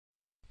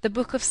The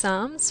Book of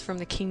Psalms from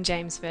the King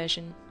James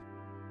Version.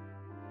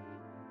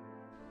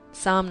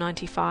 Psalm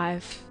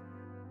 95.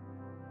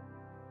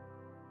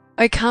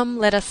 O come,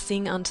 let us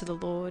sing unto the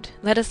Lord.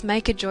 Let us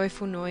make a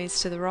joyful noise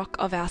to the rock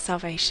of our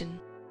salvation.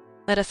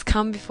 Let us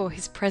come before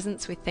his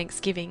presence with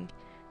thanksgiving,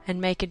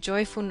 and make a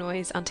joyful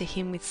noise unto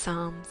him with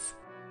psalms.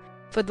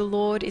 For the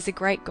Lord is a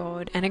great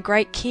God, and a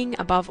great King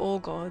above all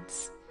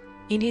gods.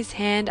 In his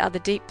hand are the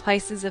deep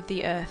places of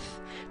the earth.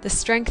 The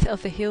strength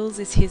of the hills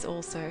is his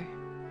also.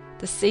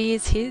 The sea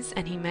is his,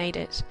 and he made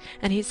it,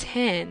 and his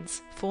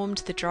hands formed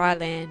the dry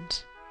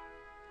land.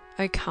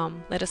 O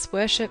come, let us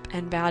worship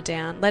and bow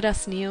down. Let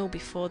us kneel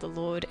before the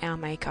Lord our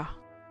Maker.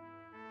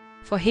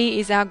 For he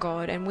is our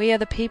God, and we are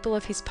the people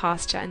of his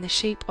pasture and the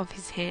sheep of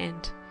his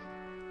hand.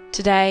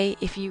 Today,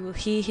 if you will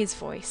hear his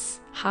voice,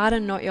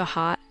 harden not your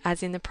heart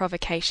as in the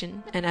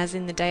provocation, and as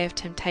in the day of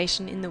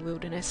temptation in the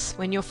wilderness,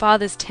 when your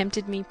fathers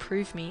tempted me,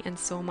 proved me, and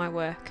saw my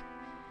work.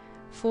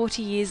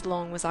 40 years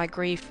long was I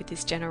grieved with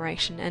this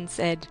generation, and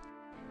said,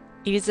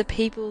 It is a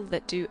people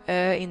that do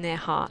err in their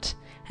heart,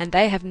 and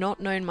they have not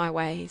known my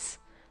ways,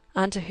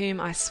 unto whom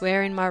I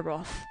swear in my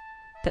wrath,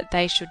 that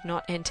they should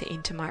not enter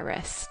into my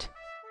rest.